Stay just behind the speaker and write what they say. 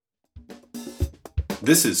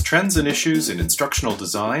This is Trends and Issues in Instructional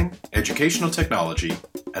Design, Educational Technology,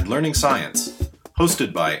 and Learning Science,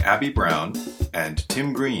 hosted by Abby Brown and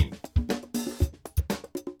Tim Green.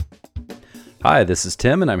 Hi, this is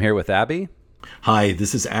Tim, and I'm here with Abby. Hi,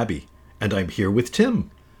 this is Abby, and I'm here with Tim.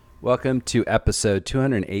 Welcome to episode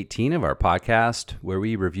 218 of our podcast, where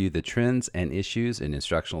we review the trends and issues in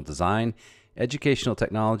instructional design, educational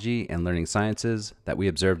technology, and learning sciences that we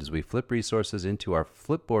observed as we flip resources into our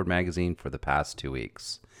Flipboard magazine for the past 2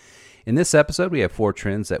 weeks. In this episode, we have 4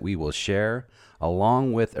 trends that we will share,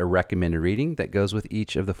 along with a recommended reading that goes with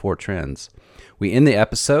each of the 4 trends. We end the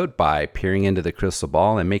episode by peering into the crystal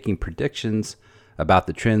ball and making predictions about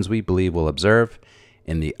the trends we believe we'll observe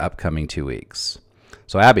in the upcoming 2 weeks.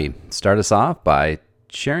 So Abby, start us off by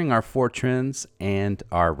sharing our 4 trends and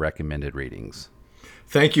our recommended readings.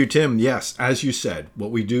 Thank you, Tim. Yes, as you said,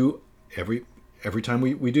 what we do every time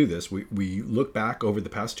we do this, we look back over the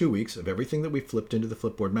past 2 weeks of everything that we flipped into the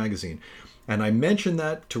Flipboard magazine. And I mention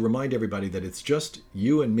that to remind everybody that it's just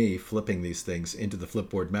you and me flipping these things into the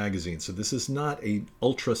Flipboard magazine. So this is not an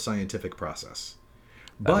ultra-scientific process.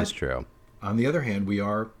 That is true. On the other hand, we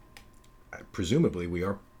are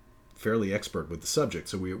fairly expert with the subject.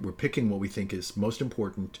 So we're picking what we think is most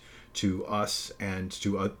important to us and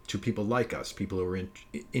to people like us, people who are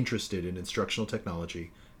interested in instructional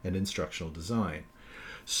technology and instructional design.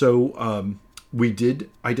 So we did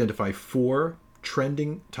identify 4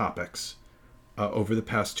 trending topics over the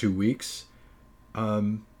past 2 weeks.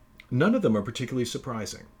 None of them are particularly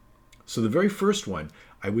surprising. So the very first one,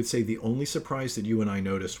 I would say the only surprise that you and I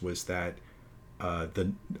noticed was that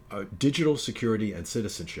the digital security and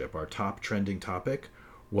citizenship, our top trending topic,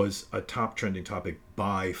 was a top trending topic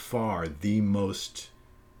by far the most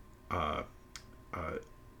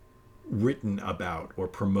written about or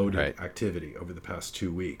promoted activity over the past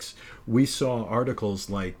 2 weeks. We saw articles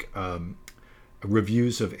like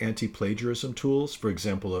reviews of anti-plagiarism tools, for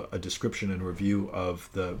example, a description and review of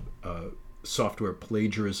the software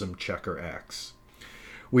Plagiarism Checker X.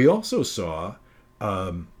 We also saw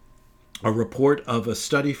a report of a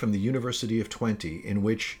study from the University of Twente in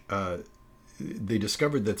which they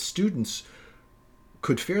discovered that students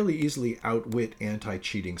could fairly easily outwit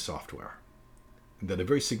anti-cheating software. That a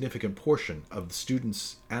very significant portion of the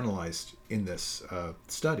students analyzed in this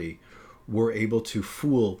study were able to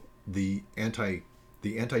fool the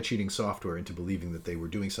anti-cheating software into believing that they were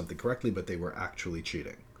doing something correctly, but they were actually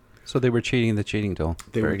cheating. So they were cheating the cheating tool.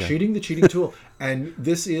 They were cheating the cheating tool. And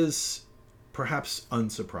this is perhaps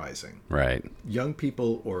unsurprising. Right. Young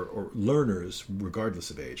people or learners,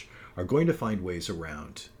 regardless of age, are going to find ways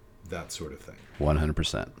around that sort of thing.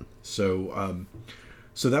 100%.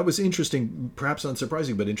 So that was interesting, perhaps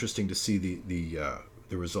unsurprising, but interesting to see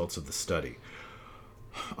the results of the study.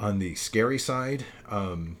 On the scary side,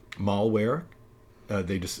 malware.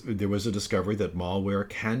 There was a discovery that malware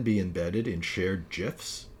can be embedded in shared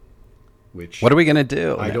GIFs. Which what are we going to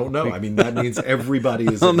do? I don't know. I mean, that means everybody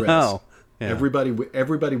is at risk. No. Yeah.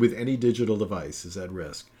 Everybody with any digital device is at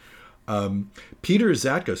risk. Peter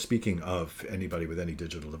Zatko, speaking of anybody with any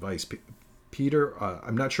digital device, Peter,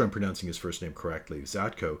 I'm not sure I'm pronouncing his first name correctly,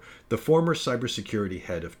 Zatko, the former cybersecurity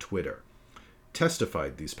head of Twitter,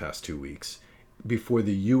 testified these past 2 weeks before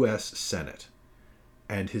the U.S. Senate.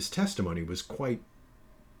 And his testimony was quite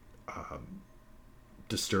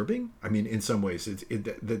disturbing. I mean, in some ways,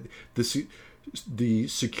 the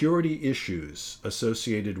security issues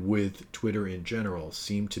associated with Twitter in general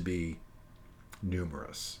seem to be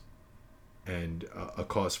numerous and a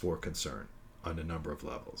cause for concern on a number of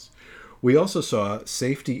levels. We also saw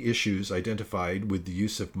safety issues identified with the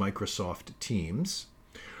use of Microsoft Teams.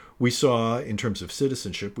 We saw, in terms of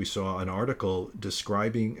citizenship, we saw an article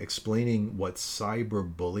explaining what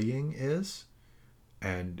cyberbullying is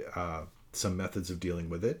and some methods of dealing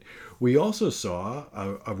with it. We also saw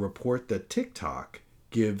a report that TikTok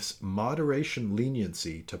gives moderation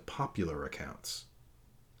leniency to popular accounts,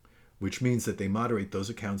 which means that they moderate those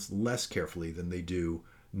accounts less carefully than they do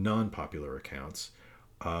non-popular accounts.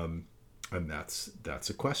 And that's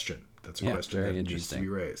a question. That's a question that needs to be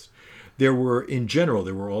raised. There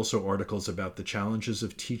were also articles about the challenges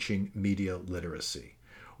of teaching media literacy,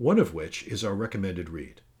 one of which is our recommended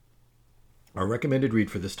read. Our recommended read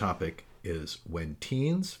for this topic is When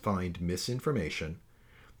Teens Find Misinformation,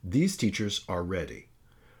 These Teachers Are Ready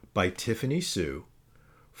by Tiffany Sue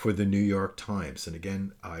for the New York Times. And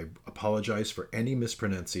again, I apologize for any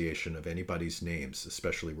mispronunciation of anybody's names,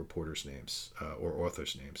 especially reporters' names or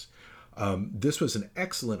authors' names. This was an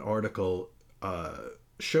excellent article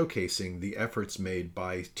showcasing the efforts made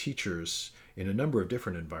by teachers in a number of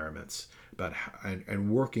different environments about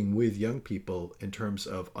and working with young people in terms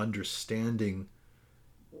of understanding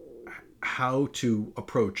how to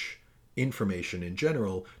approach information in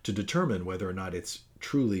general to determine whether or not it's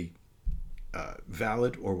truly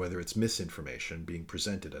valid or whether it's misinformation being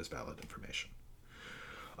presented as valid information.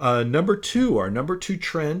 Our number two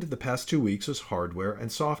trend the past 2 weeks was hardware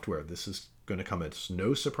and software. This is going to come as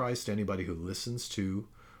no surprise to anybody who listens to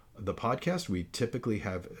the podcast. We typically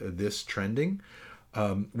have this trending.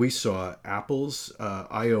 We saw Apple's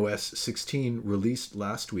iOS 16 released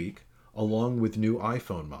last week, along with new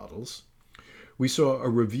iPhone models. We saw a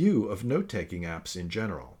review of note-taking apps in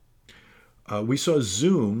general. We saw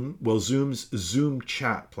Zoom's Zoom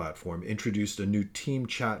chat platform introduced a new team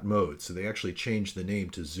chat mode. So they actually changed the name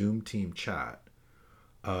to Zoom Team Chat.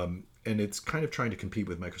 And it's kind of trying to compete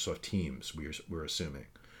with Microsoft Teams, we're assuming.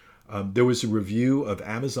 There was a review of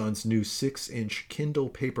Amazon's new 6-inch Kindle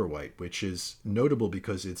Paperwhite, which is notable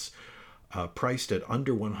because it's priced at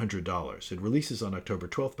under $100. It releases on October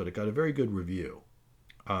 12th, but it got a very good review.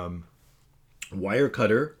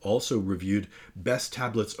 Wirecutter also reviewed best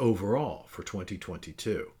tablets overall for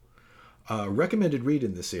 2022. Recommended read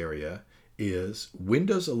in this area is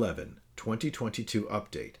Windows 11 2022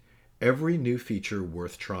 Update, Every New Feature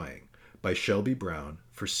Worth Trying by Shelby Brown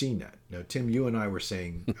for CNET. Now, Tim, you and I were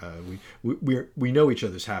saying we know each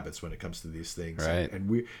other's habits when it comes to these things. Right.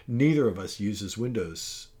 And neither of us uses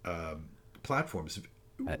Windows platforms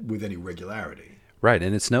with any regularity. Right,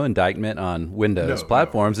 and it's no indictment on Windows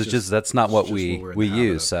platforms. No, it's just that's not what we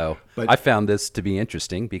use. So I found this to be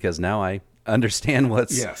interesting because now I understand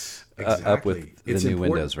what's up with the new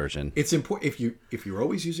Windows version. It's important if you're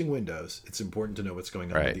always using Windows, it's important to know what's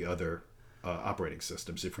going on with the other operating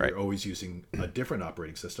systems. If you're always using a different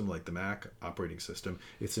operating system, like the Mac operating system,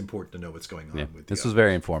 it's important to know what's going on with the This was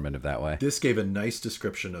very informative that way. This gave a nice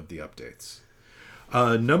description of the updates.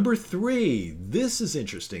 Number 3, this is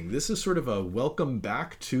interesting. This is sort of a welcome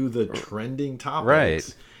back to the trending topics.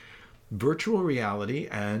 Right. Virtual reality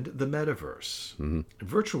and the metaverse. Mm-hmm.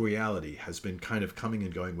 Virtual reality has been kind of coming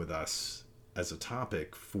and going with us as a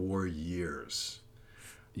topic for years.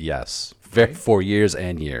 Yes, for years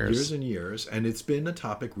and years. Years and years. And it's been a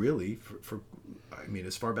topic really for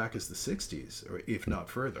as far back as the 60s, or if not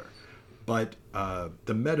further. But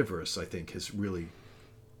the metaverse, I think, has really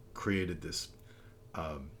created this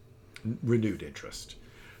renewed interest.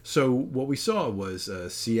 So what we saw was a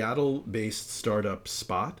Seattle-based startup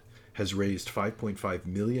Spot has raised $5.5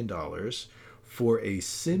 million for a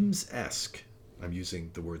Sims-esque, I'm using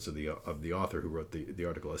the words of the author who wrote the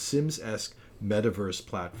article, a Sims-esque metaverse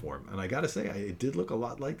platform. And I got to say, it did look a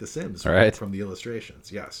lot like The Sims from the illustrations.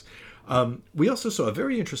 Yes. We also saw a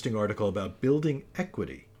very interesting article about building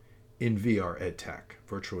equity in VR edtech,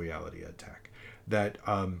 virtual reality edtech, that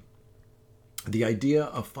the idea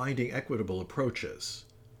of finding equitable approaches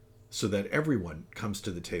so that everyone comes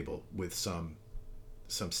to the table with some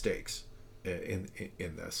stakes in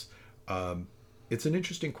this. It's an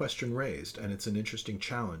interesting question raised, and it's an interesting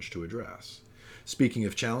challenge to address. Speaking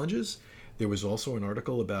of challenges, there was also an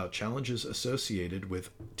article about challenges associated with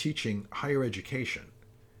teaching higher education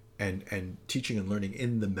and teaching and learning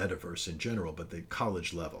in the metaverse in general, but the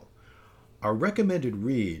college level. Our recommended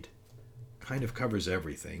read kind of covers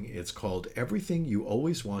everything. It's called Everything You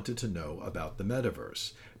Always Wanted to Know About the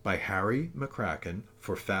Metaverse by Harry McCracken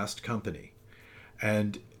for Fast Company.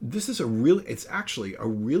 And this is it's actually a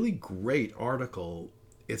really great article.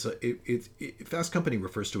 Fast Company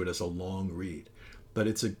refers to it as a long read, but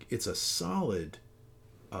it's a solid,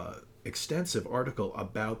 extensive article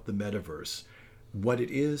about the metaverse, what it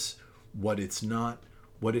is, what it's not,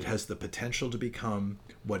 what it has the potential to become,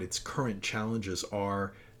 what its current challenges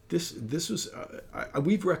are. This was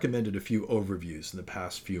we've recommended a few overviews in the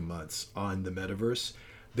past few months on the metaverse.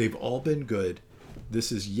 They've all been good.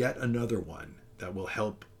 This is yet another one that will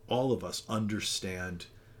help all of us understand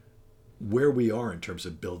where we are in terms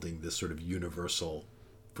of building this sort of universal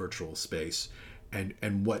virtual space,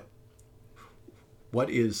 and what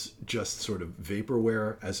is just sort of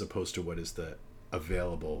vaporware as opposed to what is the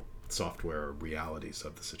available software realities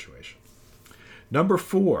of the situation. Number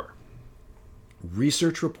 4.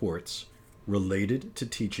 Research reports related to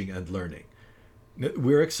teaching and learning.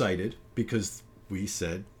 We're excited because we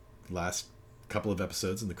said last couple of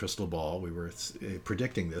episodes in the Crystal Ball we were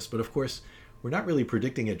predicting this, but of course we're not really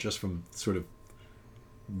predicting it just from sort of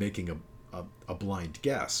making a blind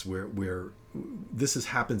guess. Where this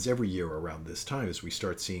happens every year around this time as we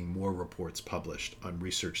start seeing more reports published on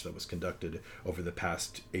research that was conducted over the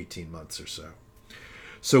past 18 months or so.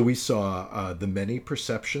 So we saw the many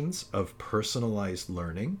perceptions of personalized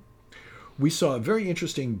learning. We saw a very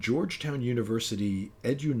interesting Georgetown University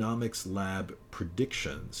Edunomics Lab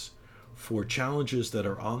predictions for challenges that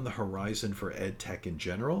are on the horizon for ed tech in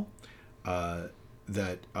general.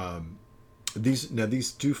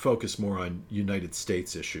 these do focus more on United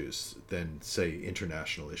States issues than, say,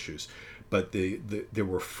 international issues. But there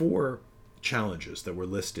were 4 challenges that were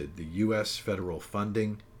listed. The U.S. federal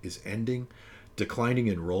funding is ending. Declining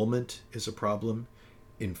enrollment is a problem.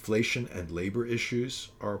 Inflation and labor issues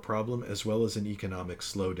are a problem, as well as an economic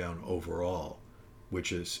slowdown overall,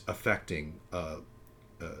 which is affecting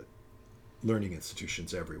learning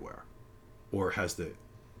institutions everywhere, or has the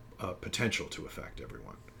potential to affect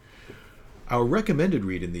everyone. Our recommended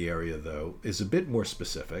read in the area, though, is a bit more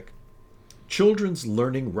specific. Children's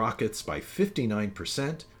learning rockets by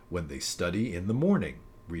 59% when they study in the morning,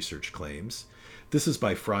 research claims. This is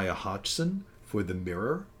by Freya Hodgson for The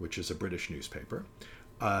Mirror, which is a British newspaper.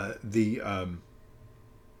 The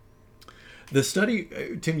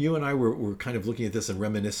study, Tim, you and I were kind of looking at this and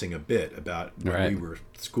reminiscing a bit about when we were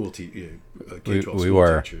K-12 school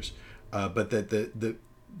teachers. But that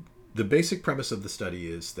the basic premise of the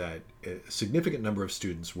study is that a significant number of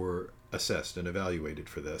students were assessed and evaluated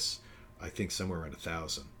for this. I think somewhere around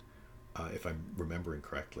 1,000, if I'm remembering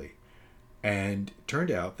correctly. And it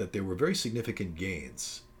turned out that there were very significant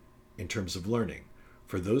gains in terms of learning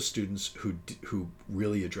for those students who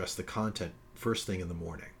really address the content first thing in the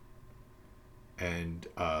morning. And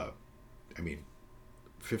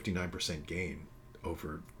 59% gain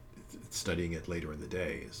over studying it later in the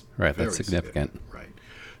day is right. Very That's significant. Right.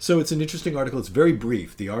 So it's an interesting article. It's very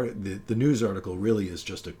brief. The news article really is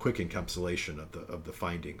just a quick encapsulation of the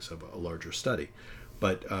findings of a larger study,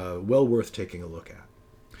 but well worth taking a look at.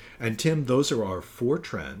 And Tim, those are our 4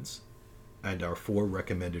 trends and our 4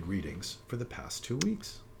 recommended readings for the past 2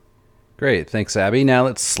 weeks. Great. Thanks, Abby. Now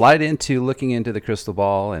let's slide into looking into the crystal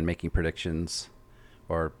ball and making predictions,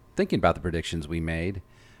 or thinking about the predictions we made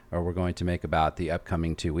or we're going to make about the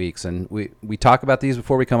upcoming 2 weeks. And we talk about these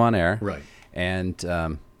before we come on air. Right.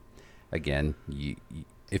 And again,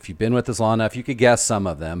 if you've been with us long enough, you could guess some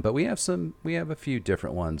of them, but we have a few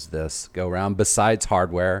different ones this go around. Besides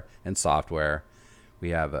hardware and software, we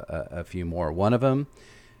have a few more. One of them,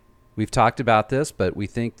 we've talked about this, but we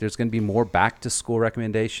think there's going to be more back to school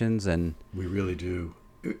recommendations, and we really do.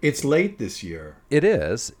 It's late this year. It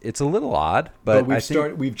is. It's a little odd, but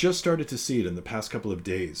we've just started to see it in the past couple of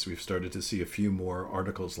days. We've started to see a few more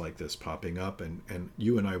articles like this popping up, and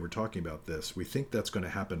you and I were talking about this. We think that's going to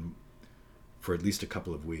happen for at least a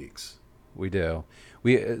couple of weeks. We do.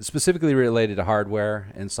 We specifically related to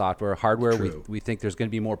hardware and software. Hardware, we think there's going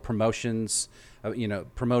to be more promotions,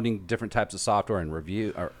 promoting different types of software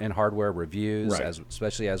and hardware reviews, right.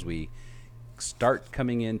 Especially as we start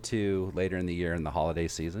coming into later in the year in the holiday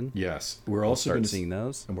season. Yes, we're also going to seeing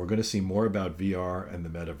those, and we're going to see more about VR and the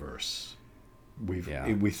metaverse. We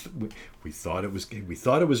thought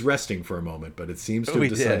it was resting for a moment, but it seems to have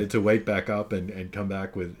decided to wake back up and come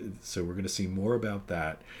back with. So we're going to see more about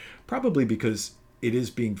that, probably because it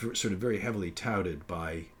is being sort of very heavily touted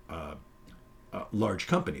by large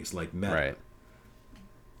companies like Meta. Right.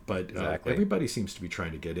 But everybody seems to be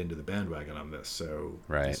trying to get into the bandwagon on this, so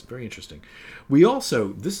it's very interesting. We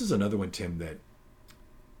also, this is another one, Tim, that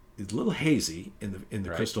is a little hazy in the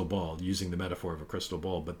crystal ball, using the metaphor of a crystal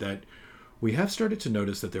ball, but that we have started to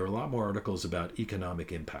notice that there are a lot more articles about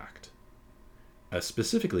economic impact,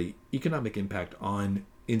 specifically economic impact on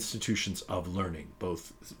institutions of learning,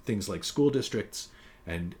 both things like school districts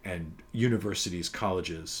and universities,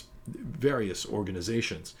 colleges, various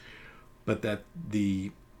organizations, but that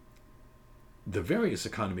the various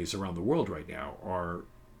economies around the world right now are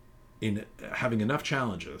having enough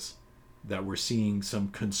challenges that we're seeing some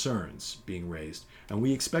concerns being raised. And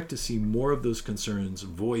we expect to see more of those concerns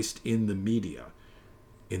voiced in the media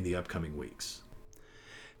in the upcoming weeks.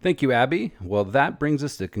 Thank you, Abby. Well, that brings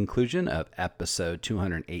us to the conclusion of episode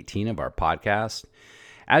 218 of our podcast.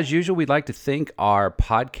 As usual, we'd like to thank our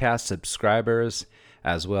podcast subscribers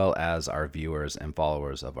as well as our viewers and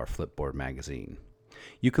followers of our Flipboard magazine.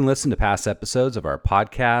 You can listen to past episodes of our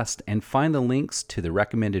podcast and find the links to the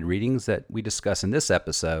recommended readings that we discuss in this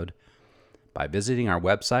episode by visiting our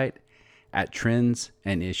website at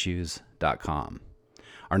trendsandissues.com.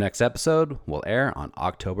 Our next episode will air on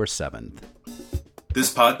October 7th.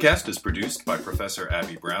 This podcast is produced by Professor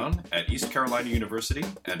Abby Brown at East Carolina University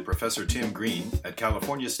and Professor Tim Green at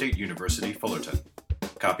California State University, Fullerton.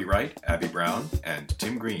 Copyright Abby Brown and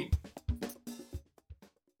Tim Green.